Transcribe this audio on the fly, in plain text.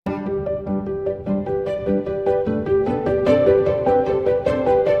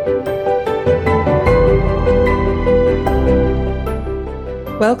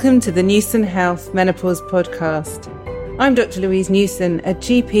Welcome to the Newson Health Menopause Podcast. I'm Dr. Louise Newson, a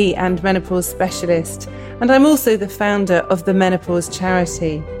GP and menopause specialist, and I'm also the founder of the Menopause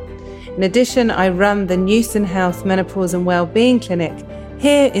Charity. In addition, I run the Newson Health Menopause and Wellbeing Clinic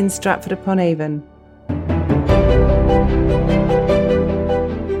here in Stratford-upon-Avon.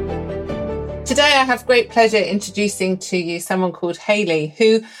 Today I have great pleasure introducing to you someone called Hayley,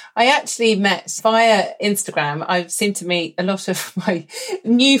 who I actually met via Instagram. I seem to meet a lot of my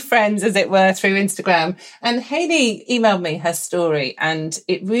new friends, as it were, through Instagram. And Hayley emailed me her story and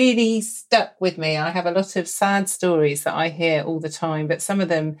it really stuck with me. I have a lot of sad stories that I hear all the time, but some of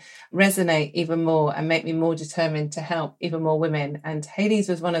them resonate even more and make me more determined to help even more women. And Hayley's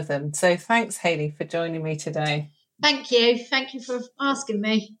was one of them. So thanks, Hayley, for joining me today. Thank you. Thank you for asking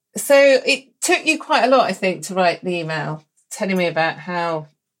me. So it took you quite a lot, I think, to write the email telling me about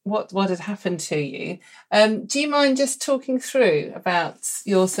what had happened to you. Do you mind just talking through about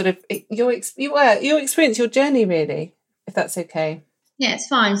your sort of your experience, your journey, really, if that's okay? Yeah, it's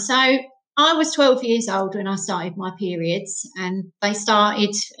fine. So I was 12 years old when I started my periods, and they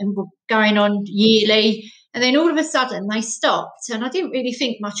started and were going on yearly. And then all of a sudden they stopped, and I didn't really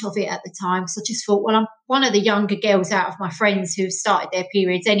think much of it at the time, because I just thought, well, I'm one of the younger girls out of my friends who've started their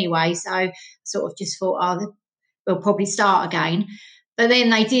periods anyway, so I sort of just thought, oh, they'll probably start again. But then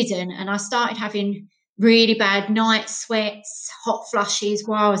they didn't, and I started having really bad night sweats, hot flushes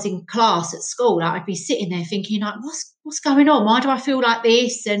while I was in class at school. Like, I'd be sitting there thinking, like, what's going on? Why do I feel like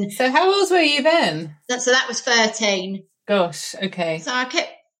this? And so how old were you then? So that was 13. Gosh, okay. So I kept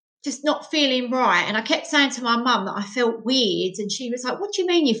just not feeling right. And I kept saying to my mum that I felt weird. And she was like, what do you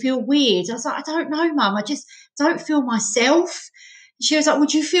mean you feel weird? I was like, I don't know, Mum. I just don't feel myself. And she was like,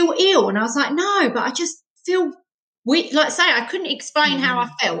 would you feel ill? And I was like, no, but I just feel weird. Like I say, I couldn't explain how I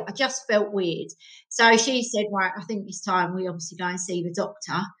felt. I just felt weird. So she said, right, I think it's time we obviously go and see the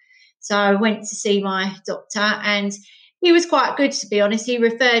doctor. So I went to see my doctor, and he was quite good, to be honest. He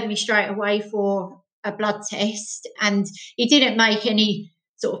referred me straight away for a blood test, and he didn't make any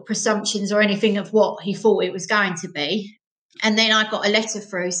sort of presumptions or anything of what he thought it was going to be. And then I got a letter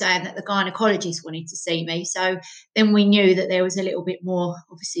through saying that the gynaecologist wanted to see me. So then we knew that there was a little bit more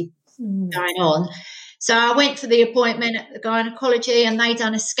obviously going on. So I went for the appointment at the gynaecology, and they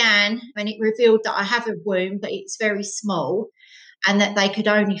done a scan, and it revealed that I have a womb, but it's very small, and that they could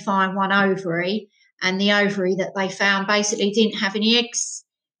only find one ovary, and the ovary that they found basically didn't have any eggs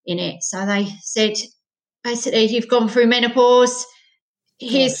in it. So they said, basically, you've gone through menopause.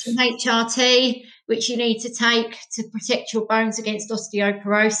 Here's some HRT, which you need to take to protect your bones against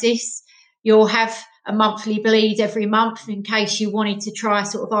osteoporosis. You'll have a monthly bleed every month in case you wanted to try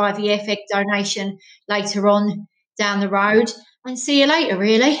sort of IVF egg donation later on down the road. And see you later,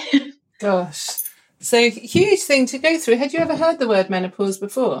 really. Gosh. So huge thing to go through. Had you ever heard the word menopause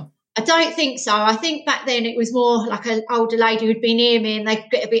before? I don't think so. I think back then it was more like an older lady who'd be near me and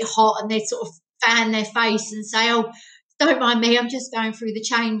they'd get a bit hot and they'd sort of fan their face and say, oh, don't mind me, I'm just going through the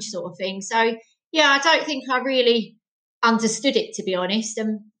change sort of thing. So, yeah, I don't think I really understood it, to be honest.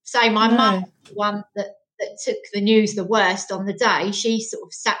 And say my mum, the one that took the news the worst on the day, she sort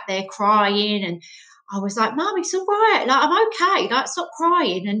of sat there crying, and I was like, Mum, it's all right. Like, I'm okay. Like, stop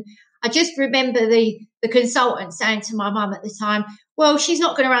crying. And I just remember the consultant saying to my mum at the time, well, she's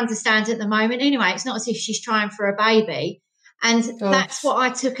not going to understand at the moment anyway. It's not as if she's trying for a baby. And that's what I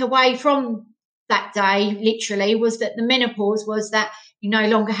took away from that day, literally, was that the menopause was that you no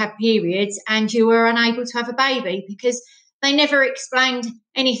longer had periods and you were unable to have a baby, because they never explained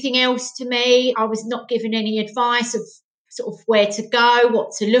anything else to me. I was not given any advice of sort of where to go,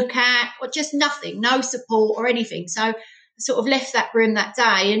 what to look at, or just nothing, no support or anything. So I sort of left that room that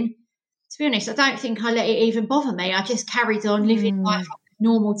day, and to be honest, I don't think I let it even bother me. I just carried on living like a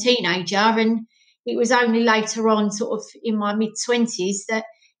normal teenager, and it was only later on, sort of in my mid-20s, that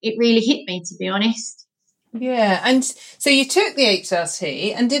it really hit me, to be honest. Yeah. And so you took the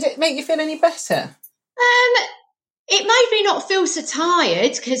HRT, and did it make you feel any better? It made me not feel so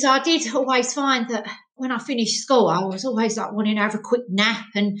tired, because I did always find that when I finished school, I was always like wanting to have a quick nap.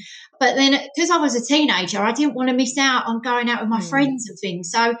 But then because I was a teenager, I didn't want to miss out on going out with my friends and things.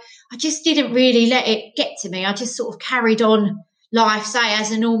 So I just didn't really let it get to me. I just sort of carried on life, say,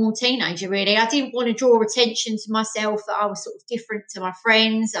 as a normal teenager, really. I didn't want to draw attention to myself, that I was sort of different to my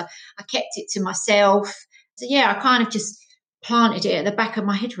friends. I kept it to myself. So, yeah, I kind of just planted it at the back of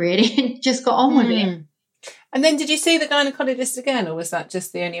my head, really, and just got on with it. And then did you see the gynaecologist again, or was that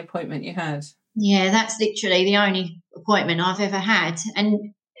just the only appointment you had? Yeah, that's literally the only appointment I've ever had.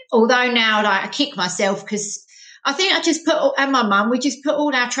 And although now, like, I kick myself, because I think I just and my mum, we just put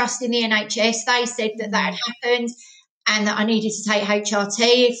all our trust in the NHS. They said that had happened. and that I needed to take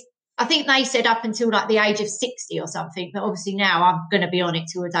HRT. I think they said up until like the age of 60 or something, but obviously now I'm going to be on it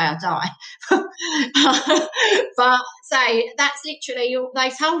till the day I die. But say that's literally all they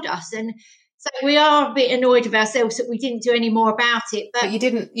told us, and so we are a bit annoyed with ourselves that we didn't do any more about it. But you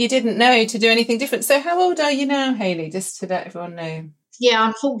didn't know to do anything different. So how old are you now, Hayley? Just to let everyone know. Yeah,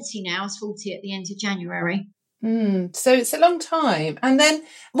 I'm 40 now. I was 40 at the end of January. So it's a long time. And then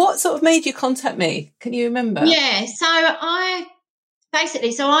what sort of made you contact me? Can you remember? Yeah, so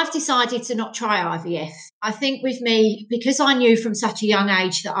I've decided to not try IVF. I think with me, because I knew from such a young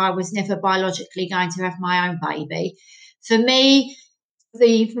age that I was never biologically going to have my own baby, for me,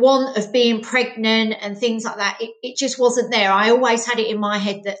 the want of being pregnant and things like that, it just wasn't there. I always had it in my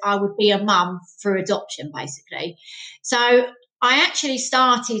head that I would be a mum through adoption, basically. So I actually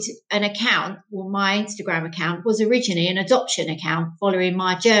started an account, well, my Instagram account was originally an adoption account following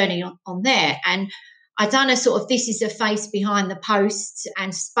my journey on there. And I done a sort of this is a face behind the posts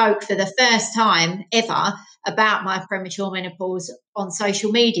and spoke for the first time ever about my premature menopause on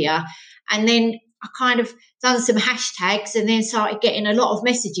social media. And then I kind of done some hashtags and then started getting a lot of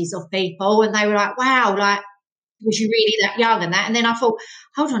messages of people, and they were like, wow, like, was you really that young and that? And then I thought,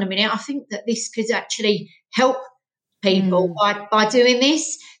 hold on a minute, I think that this could actually help people by doing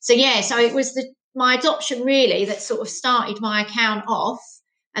this. So yeah, so it was my adoption really that sort of started my account off.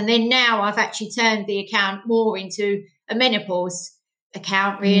 And then now I've actually turned the account more into a menopause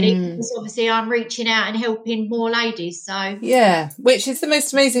account, really, because obviously I'm reaching out and helping more ladies. So yeah, which is the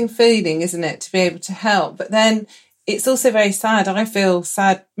most amazing feeling, isn't it, to be able to help? But then it's also very sad. I feel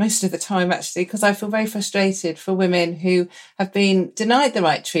sad most of the time, actually, because I feel very frustrated for women who have been denied the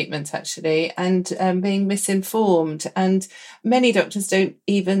right treatment, actually, and being misinformed. And many doctors don't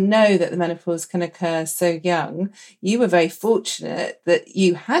even know that the menopause can occur so young. You were very fortunate that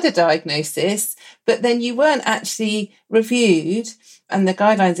you had a diagnosis, but then you weren't actually reviewed. And the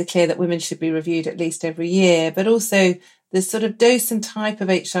guidelines are clear that women should be reviewed at least every year, but also the sort of dose and type of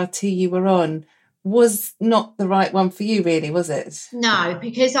HRT you were on was not the right one for you, really, was it? No,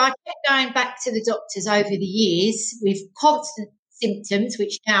 because I kept going back to the doctors over the years with constant symptoms,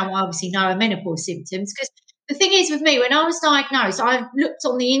 which now I obviously know are menopause symptoms. Because the thing is with me, when I was diagnosed, I looked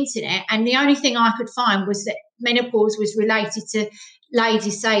on the internet and the only thing I could find was that menopause was related to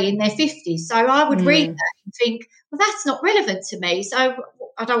ladies, say, in their 50s. So I would read that and think, well, that's not relevant to me, so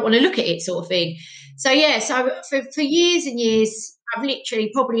I don't want to look at it, sort of thing. So, yeah, so for years and years, I've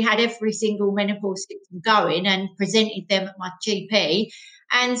literally probably had every single menopause symptom going and presented them at my GP,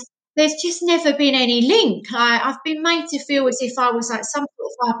 and there's just never been any link. I've been made to feel as if I was like some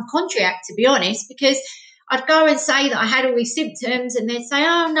sort of hypochondriac, to be honest, because I'd go and say that I had all these symptoms and they'd say,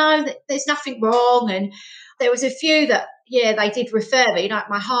 oh, no, there's nothing wrong. And there was a few that, yeah, they did refer me, like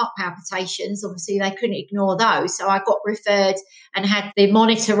my heart palpitations. Obviously, they couldn't ignore those. So I got referred and had the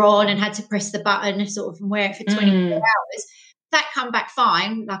monitor on and had to press the button sort of and wear it for 24 hours. That come back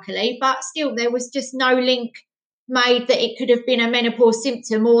fine, luckily, but still there was just no link made that it could have been a menopause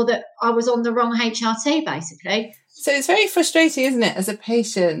symptom or that I was on the wrong HRT, basically. So it's very frustrating, isn't it, as a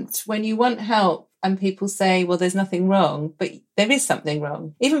patient, when you want help and people say, well, there's nothing wrong, but there is something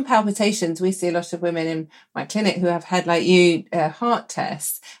wrong. Even palpitations, we see a lot of women in my clinic who have had, like you, heart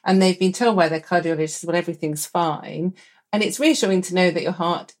tests, and they've been told by their cardiologist, well, everything's fine. And it's reassuring to know that your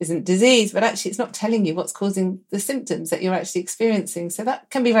heart isn't diseased, but actually it's not telling you what's causing the symptoms that you're actually experiencing. So that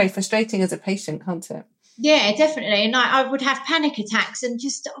can be very frustrating as a patient, can't it? Yeah, definitely. And I would have panic attacks and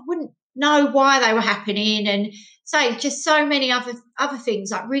just I wouldn't know why they were happening. And say just so many other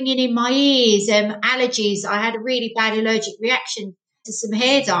things like ringing in my ears, allergies. I had a really bad allergic reaction to some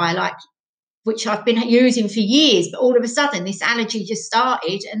hair dye, which I've been using for years. But all of a sudden this allergy just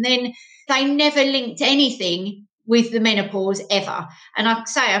started, and then they never linked anything with the menopause ever. And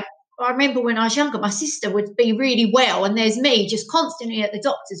I remember when I was younger, my sister would be really well and there's me just constantly at the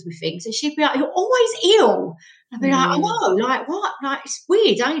doctors with things, and she'd be like, you're always ill. I'd be like, oh, like what? Like, it's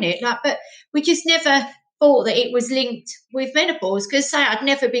weird, ain't it? Like, but we just never thought that it was linked with menopause, because say I'd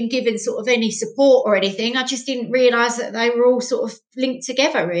never been given sort of any support or anything. I just didn't realise that they were all sort of linked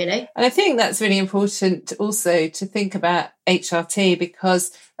together, really. And I think that's really important also to think about HRT,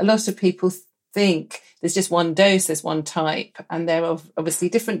 because a lot of people think there's just one dose, there's one type, and there are obviously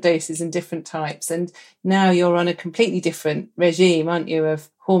different doses and different types. And now you're on a completely different regime, aren't you, of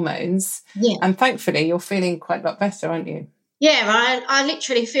hormones? Yeah. And thankfully you're feeling quite a lot better, aren't you? Yeah, I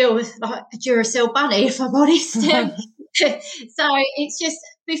literally feel like a Duracell bunny, if I'm honest. So it's just,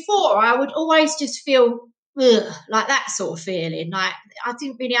 before I would always just feel like that sort of feeling, like I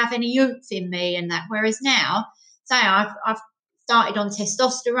didn't really have any oomph in me and that. Whereas now, say I've started on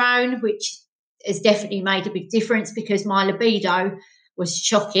testosterone, which has definitely made a big difference because my libido was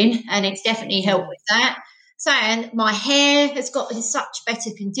shocking, and it's definitely helped with that. So, and my hair has got in such better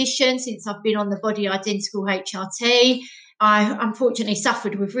condition since I've been on the Body Identical HRT. I unfortunately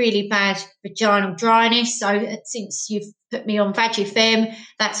suffered with really bad vaginal dryness. So since you've put me on Vagifem,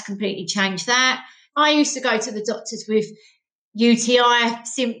 that's completely changed that. I used to go to the doctors with UTI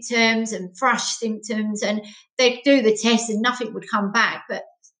symptoms and thrush symptoms, and they'd do the test and nothing would come back. But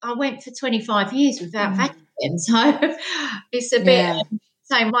I went for 25 years without Vagifem. So it's a bit,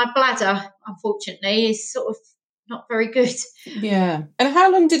 so my bladder, unfortunately, is sort of not very good. Yeah. And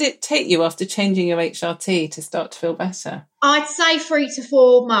how long did it take you after changing your HRT to start to feel better? I'd say 3 to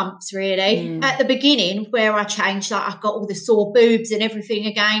 4 months, really. At the beginning, where I changed, like I got all the sore boobs and everything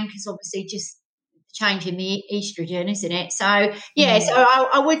again, because obviously just changing the estrogen, isn't it? So, yeah, so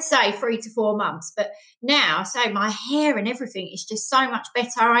I would say 3 to 4 months. But now, so my hair and everything is just so much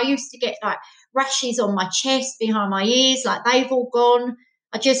better. I used to get like rashes on my chest, behind my ears, like they've all gone.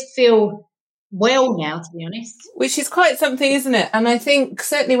 I just feel well now, to be honest. Which is quite something, isn't it? And I think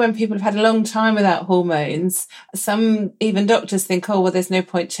certainly when people have had a long time without hormones, some even doctors think, oh, well, there's no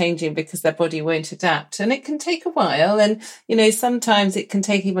point changing because their body won't adapt. And it can take a while. And, you know, sometimes it can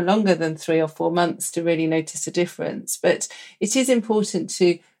take even longer than 3 or 4 months to really notice a difference. But it is important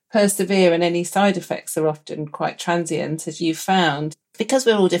to persevere, and any side effects are often quite transient, as you've found, because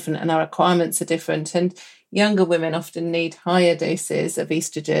we're all different and our requirements are different. And younger women often need higher doses of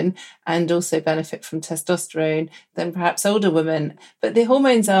estrogen and also benefit from testosterone than perhaps older women. But the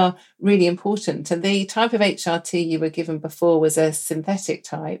hormones are really important. And the type of HRT you were given before was a synthetic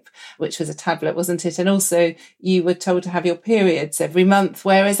type, which was a tablet, wasn't it? And also you were told to have your periods every month,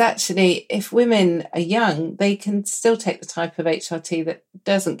 whereas actually if women are young, they can still take the type of HRT that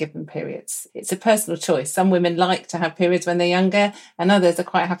doesn't give them periods. It's a personal choice. Some women like to have periods when they're younger, and others are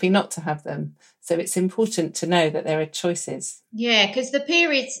quite happy not to have them. So it's important to know that there are choices. Yeah, because the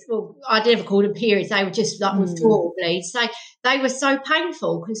periods, well, I never called them periods, they were just like withdrawal bleeds. So they were so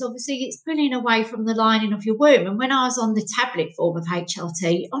painful because obviously it's pulling away from the lining of your womb. And when I was on the tablet form of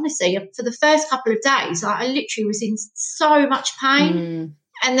HRT, honestly, for the first couple of days, I literally was in so much pain.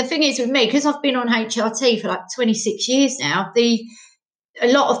 And the thing is with me, because I've been on HRT for like 26 years now, a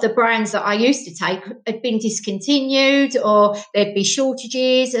lot of the brands that I used to take had been discontinued, or there'd be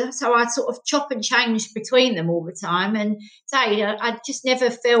shortages. So I'd sort of chop and change between them all the time. And say, I just never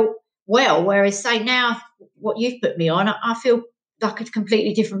felt well. Whereas, say, now what you've put me on, I feel like a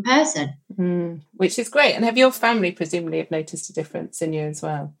completely different person. Which is great. And have your family presumably have noticed a difference in you as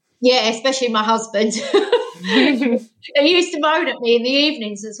well? Yeah, especially my husband. He used to moan at me in the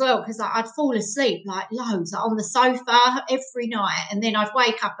evenings as well, because I'd fall asleep like loads, like on the sofa every night, and then I'd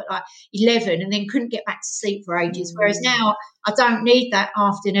wake up at like 11 and then couldn't get back to sleep for ages. Whereas now I don't need that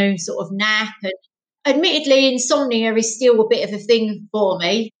afternoon sort of nap. And admittedly, insomnia is still a bit of a thing for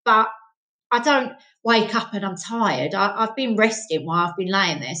me, but I don't wake up and I'm tired. I've been resting while I've been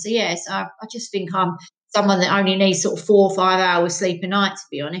laying there. So, yes, I just think I'm someone that only needs sort of 4 or 5 hours sleep a night, to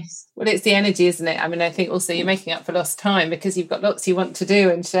be honest. Well, it's the energy, isn't it? I mean, I think also you're making up for lost time because you've got lots you want to do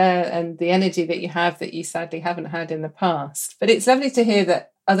and share, and the energy that you have that you sadly haven't had in the past. But it's lovely to hear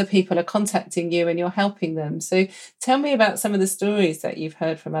that other people are contacting you and you're helping them. So tell me about some of the stories that you've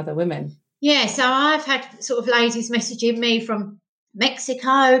heard from other women. Yeah, so I've had sort of ladies messaging me from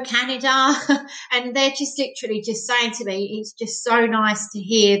Mexico, Canada, and they're just literally just saying to me, it's just so nice to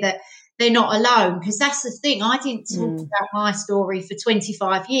hear that they're not alone, because that's the thing. I didn't talk about my story for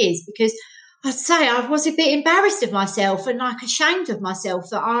 25 years because I'd say I was a bit embarrassed of myself and like ashamed of myself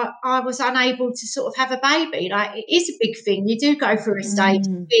that I was unable to sort of have a baby. Like, it is a big thing. You do go through a stage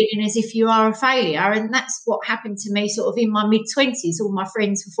of feeling as if you are a failure, and that's what happened to me sort of in my mid-20s. All my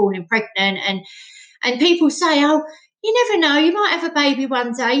friends were falling pregnant, and people say, oh, you never know, you might have a baby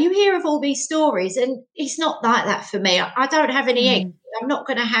one day. You hear of all these stories, and it's not like that for me. I don't have any eggs. I'm not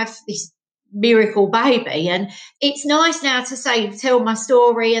going to have this miracle baby. And it's nice now to tell my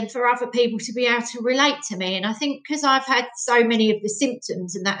story and for other people to be able to relate to me. And I think because I've had so many of the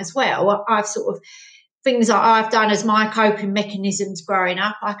symptoms and that as well, I've sort of things that I've done as my coping mechanisms growing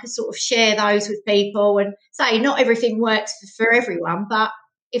up, I could sort of share those with people and say not everything works for everyone, but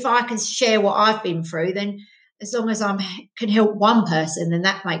if I can share what I've been through, then as long as I can help one person, then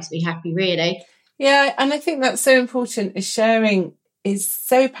that makes me happy, really. Yeah, and I think that's so important, is sharing is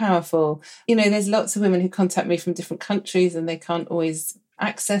so powerful. You know, there's lots of women who contact me from different countries and they can't always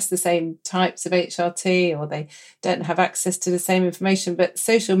access the same types of HRT, or they don't have access to the same information. But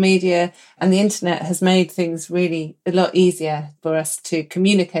social media and the internet has made things really a lot easier for us to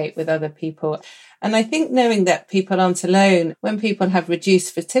communicate with other people. And I think knowing that people aren't alone, when people have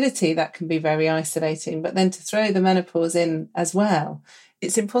reduced fertility, that can be very isolating. But then to throw the menopause in as well,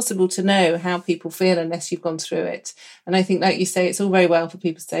 it's impossible to know how people feel unless you've gone through it. And I think, like you say, it's all very well for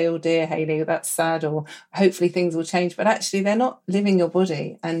people to say, oh dear, Hayley, that's sad, or hopefully things will change. But actually, they're not living your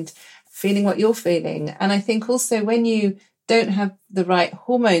body and feeling what you're feeling. And I think also when you don't have the right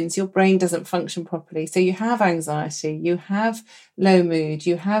hormones, your brain doesn't function properly. So you have anxiety, you have low mood,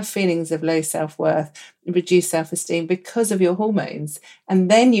 you have feelings of low self-worth, reduced self-esteem because of your hormones.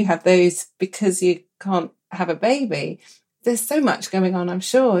 And then you have those because you can't have a baby. There's so much going on, I'm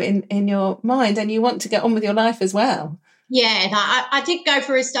sure, in your mind, and you want to get on with your life as well. Yeah, I did go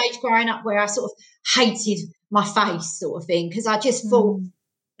through a stage growing up where I sort of hated my face sort of thing, because I just thought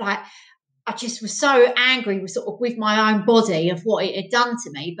like, I just was so angry with my own body of what it had done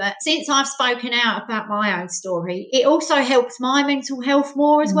to me. But since I've spoken out about my own story, it also helps my mental health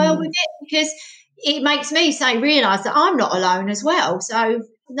more as well with it, because it makes me realise that I'm not alone as well. So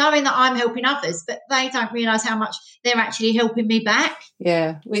knowing that I'm helping others, but they don't realise how much they're actually helping me back.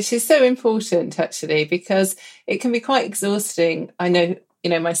 Yeah, which is so important actually, because it can be quite exhausting. I know,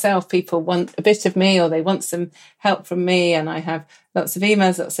 myself, people want a bit of me or they want some help from me, and I have lots of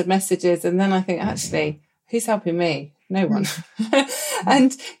emails, lots of messages, and then I think, actually, who's helping me? No one.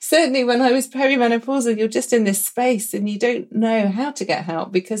 And certainly when I was perimenopausal, you're just in this space and you don't know how to get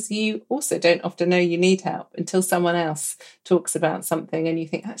help, because you also don't often know you need help until someone else talks about something and you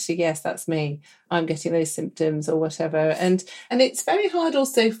think, actually, yes, that's me. I'm getting those symptoms or whatever. And it's very hard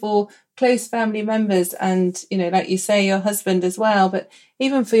also for close family members and, like you say, your husband as well, but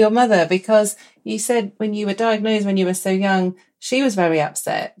even for your mother, because you said when you were diagnosed when you were so young, she was very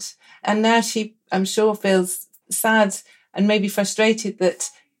upset. And now she, I'm sure, feels sad and maybe frustrated that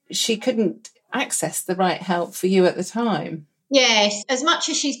she couldn't access the right help for you at the time. Yes, as much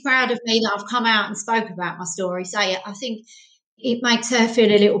as she's proud of me that I've come out and spoke about my story, I think it makes her feel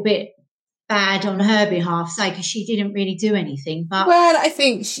a little bit bad on her behalf, because she didn't really do anything. But well, I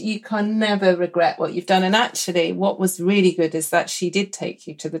think you can never regret what you've done. And actually, what was really good is that she did take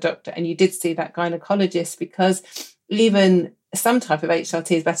you to the doctor and you did see that gynecologist, because even some type of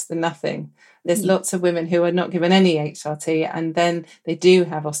HRT is better than nothing. There's lots of women who are not given any HRT and then they do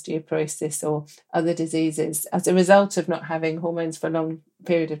have osteoporosis or other diseases as a result of not having hormones for a long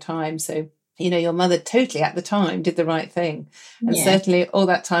period of time. So, your mother totally at the time did the right thing. And certainly all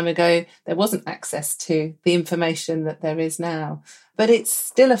that time ago, there wasn't access to the information that there is now. But it's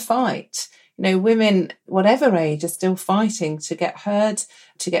still a fight. Women, whatever age, are still fighting to get heard,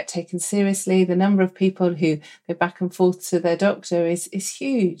 to get taken seriously. The number of people who go back and forth to their doctor is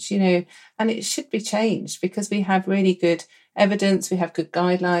huge, and it should be changed, because we have really good evidence, we have good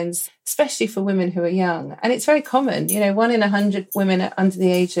guidelines, especially for women who are young. And it's very common, 1 in 100 women under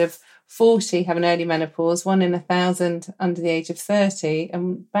the age of 40 have an early menopause, 1 in 1,000 under the age of 30,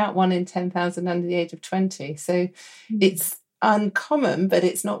 and about 1 in 10,000 under the age of 20. So it's uncommon, but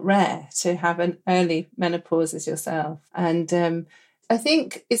it's not rare to have an early menopause as yourself. And I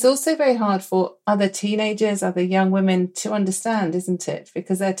think it's also very hard for other teenagers, other young women to understand, isn't it?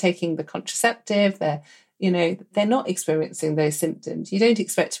 Because they're taking the contraceptive, they're not experiencing those symptoms. You don't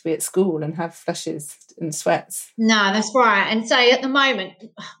expect to be at school and have flushes and sweats. No, that's right. And so at the moment,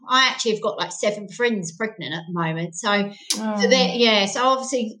 I actually have got like 7 friends pregnant at the moment. So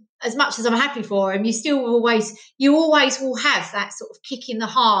obviously, as much as I'm happy for them, you always will have that sort of kick in the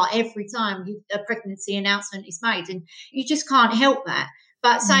heart every time a pregnancy announcement is made, and you just can't help that.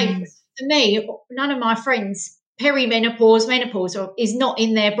 But for me, none of my friends, perimenopause, menopause is not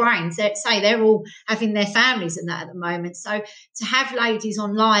in their brains. They're all having their families and that at the moment. So to have ladies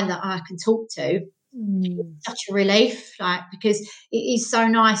online that I can talk to, it's such a relief, because it is so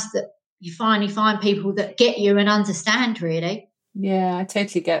nice that you finally find people that get you and understand, really. Yeah, I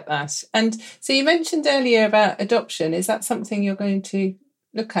totally get that. And so you mentioned earlier about adoption. Is that something you're going to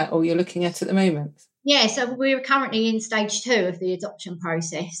look at, or you're looking at the moment? Yeah, so we're currently in stage 2 of the adoption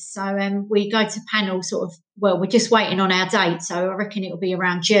process. So we go to panel we're just waiting on our date. So I reckon it'll be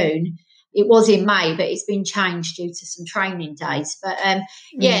around June. It was in May, but it's been changed due to some training days. But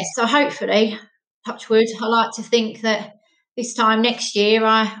so hopefully, touch wood, I like to think that this time next year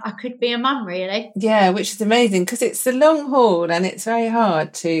I could be a mum, really. Yeah, which is amazing, because it's a long haul and it's very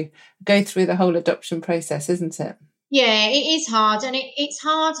hard to go through the whole adoption process, isn't it? Yeah, it is hard, and it's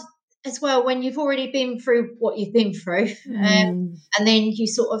hard as well when you've already been through what you've been through, and then you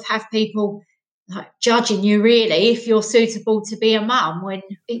sort of have people like judging you really if you're suitable to be a mum, when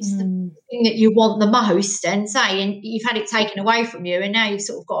it's the thing that you want the most, and saying you've had it taken away from you, and now you've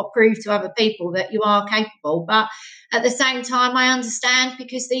sort of got to prove to other people that you are capable. But at the same time, I understand,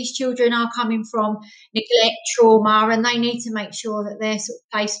 because these children are coming from neglect, trauma, and they need to make sure that they're sort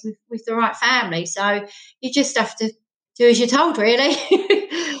of placed with the right family. So you just have to do as you're told, really.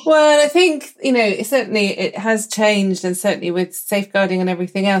 Well, I think, certainly it has changed, and certainly with safeguarding and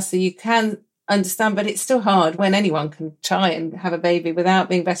everything else, so you can understand, but it's still hard when anyone can try and have a baby without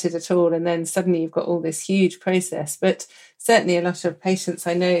being vetted at all, and then suddenly you've got all this huge process. But certainly a lot of patients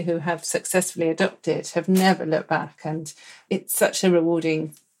I know who have successfully adopted have never looked back, and it's such a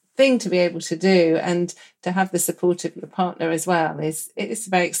rewarding thing to be able to do, and to have the support of your partner as well it's a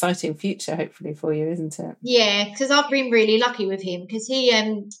very exciting future, hopefully, for you, isn't it? Yeah, because I've been really lucky with him, because he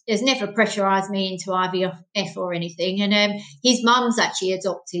has never pressurised me into IVF or anything, and his mum's actually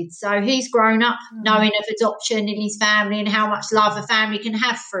adopted, so he's grown up knowing of adoption in his family and how much love a family can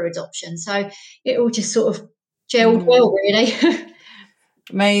have through adoption. So it all just sort of gelled well, really.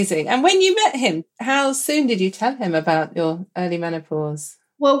 Amazing. And when you met him, how soon did you tell him about your early menopause?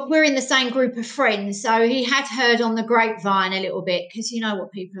 Well, we're in the same group of friends, so he had heard on the grapevine a little bit, because you know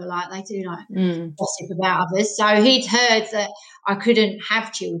what people are like, they do like gossip about others. So he'd heard that I couldn't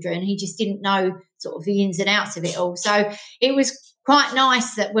have children. He just didn't know sort of the ins and outs of it all. So it was quite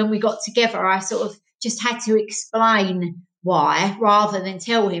nice that when we got together, I sort of just had to explain why rather than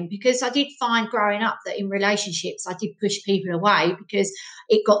tell him, because I did find growing up that in relationships I did push people away, because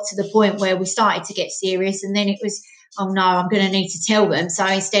it got to the point where we started to get serious, and then it was, oh no, I'm going to need to tell them. So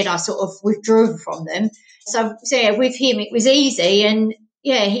instead I sort of withdrew from them. So yeah, with him it was easy, and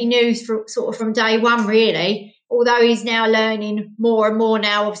yeah, he knew sort of from day one, really, although he's now learning more and more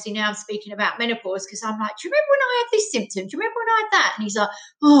now. Obviously now I'm speaking about menopause, because I'm like, do you remember when I had this symptom? Do you remember when I had that? And he's like,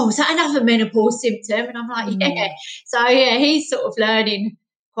 oh, is that another menopause symptom? And I'm like, yeah. So yeah, he's sort of learning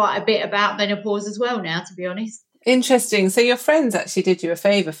quite a bit about menopause as well now, to be honest. Interesting. So your friends actually did you a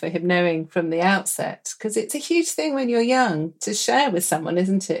favour for him knowing from the outset, because it's a huge thing when you're young to share with someone,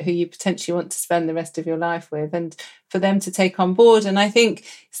 isn't it, who you potentially want to spend the rest of your life with, and for them to take on board. And I think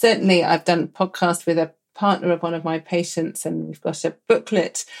certainly I've done a podcast with a partner of one of my patients, and we've got a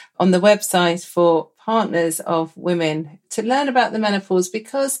booklet on the website for partners of women to learn about the menopause,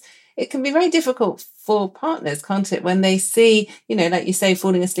 because it can be very difficult for partners, can't it, when they see, like you say,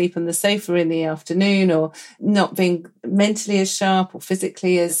 falling asleep on the sofa in the afternoon, or not being mentally as sharp or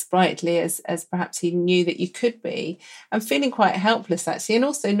physically as sprightly as perhaps he knew that you could be, and feeling quite helpless, actually, and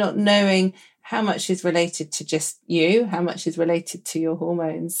also not knowing how much is related to just you, how much is related to your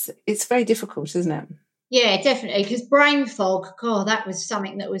hormones. It's very difficult, isn't it? Yeah, definitely, because brain fog, God, that was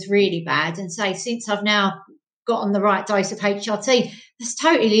something that was really bad. And say, since I've now got on the right dose of HRT, that's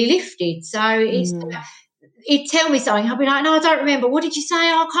totally lifted. So it's he'd tell me something, I'd be like, no, I don't remember. What did you say?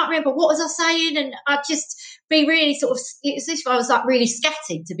 Oh, I can't remember. What was I saying? And I'd just be really sort of, it's as if I was like really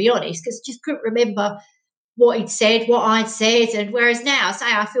scattered, to be honest, because I just couldn't remember what he'd said, what I'd said. And whereas now, say,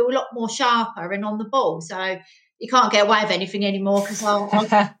 I feel a lot more sharper and on the ball. So you can't get away with anything anymore, because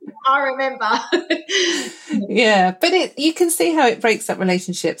I remember. Yeah, but you can see how it breaks up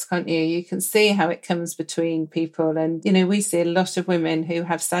relationships, can't you? You can see how it comes between people. And, we see a lot of women who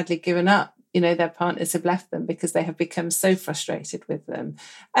have sadly given up. Their partners have left them because they have become so frustrated with them.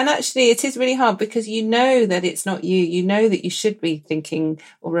 And actually, it is really hard, because you know that it's not you. You know that you should be thinking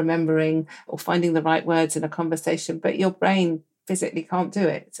or remembering or finding the right words in a conversation, but your brain physically can't do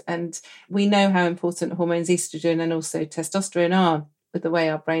it. And we know how important hormones estrogen and also testosterone are with the way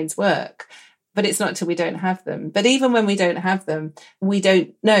our brains work. But it's not until we don't have them. But even when we don't have them, we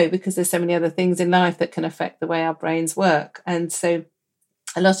don't know, because there's so many other things in life that can affect the way our brains work. And so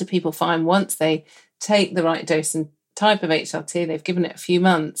a lot of people find once they take the right dose and type of HRT, they've given it a few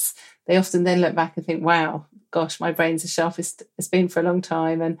months, they often then look back and think, wow, gosh, my brain's the sharpest it's been for a long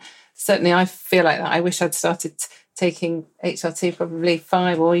time. And certainly I feel like that. I wish I'd started taking HRT probably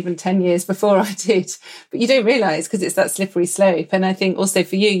 5 or even 10 years before I did. But you don't realise, because it's that slippery slope. And I think also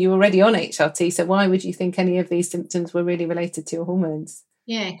for you're already on HRT, so why would you think any of these symptoms were really related to your hormones?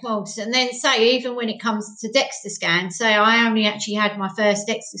 Yeah, of course. And then say, even when it comes to DEXA scans, say I only actually had my first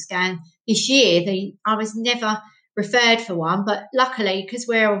DEXA scan this year. I was never referred for one, but luckily, because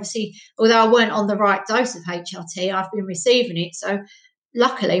we're obviously, although I weren't on the right dose of HRT, I've been receiving it. So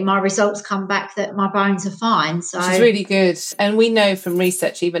luckily my results come back that my bones are fine. So which is really good. And we know from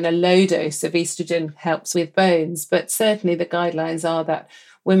research even a low dose of estrogen helps with bones, but certainly the guidelines are that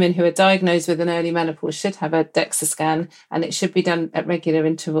women who are diagnosed with an early menopause should have a DEXA scan, and it should be done at regular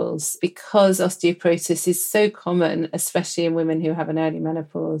intervals because osteoporosis is so common, especially in women who have an early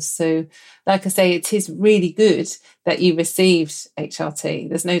menopause. So like I say, it is really good that you received HRT.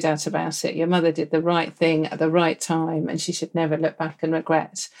 There's no doubt about it. Your mother did the right thing at the right time, and she should never look back and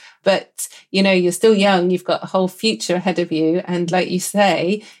regret. But, you know, you're still young. You've got a whole future ahead of you. And like you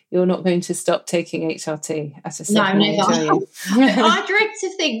say, you're not going to stop taking HRT at a certain age, are you? I dread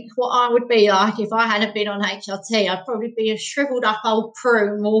to think what I would be like if I hadn't been on HRT. I'd probably be a shriveled up old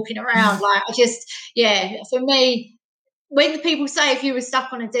prune walking around. For me, when people say if you were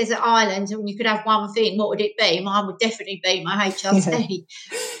stuck on a desert island and you could have one thing, what would it be? Mine would definitely be my HRT.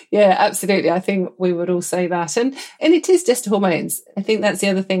 Yeah, absolutely. I think we would all say that. And it is just hormones. I think that's the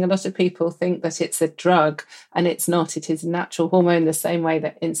other thing. A lot of people think that it's a drug, and it's not. It is a natural hormone, the same way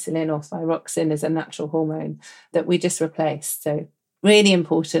that insulin or thyroxine is a natural hormone that we just replace. So really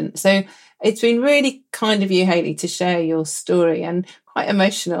important. So it's been really kind of you, Hayley, to share your story, and quite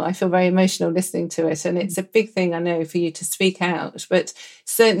emotional. I feel very emotional listening to it. And it's a big thing, I know, for you to speak out. But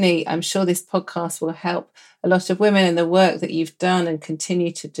certainly, I'm sure this podcast will help a lot of women, and the work that you've done and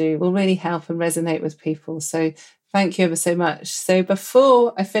continue to do will really help and resonate with people. So thank you ever so much. So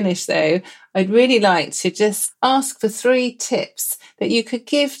before I finish, though, I'd really like to just ask for 3 tips that you could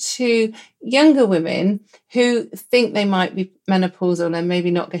give to younger women who think they might be menopausal and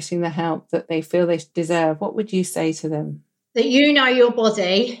maybe not getting the help that they feel they deserve. What would you say to them? That you know your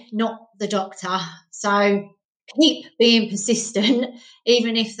body, not the doctor. So keep being persistent,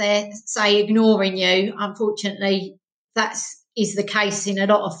 even if they're, say, ignoring you. Unfortunately, that is the case in a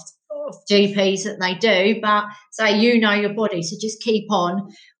lot of GPs that they do. But say you know your body, so just keep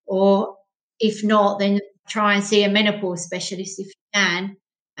on. Or if not, then try and see a menopause specialist if you can.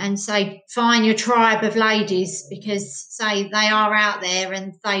 And say find your tribe of ladies, because say they are out there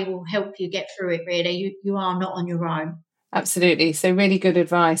and they will help you get through it. Really, you are not on your own. Absolutely. So really good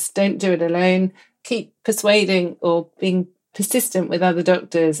advice. Don't do it alone. Keep persuading or being persistent with other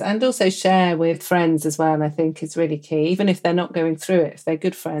doctors, and also share with friends as well, I think is really key. Even if they're not going through it, if they're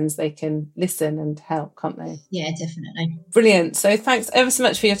good friends, they can listen and help, can't they? Yeah, definitely. Brilliant. So thanks ever so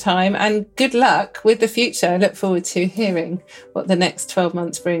much for your time, and good luck with the future. I look forward to hearing what the next 12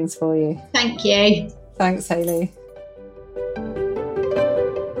 months brings for you. Thank you. Thanks, Hayley.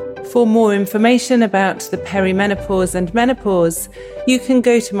 For more information about the perimenopause and menopause, you can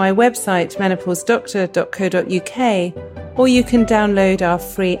go to my website menopausedoctor.co.uk, or you can download our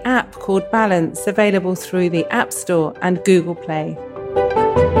free app called Balance, available through the App Store and Google Play.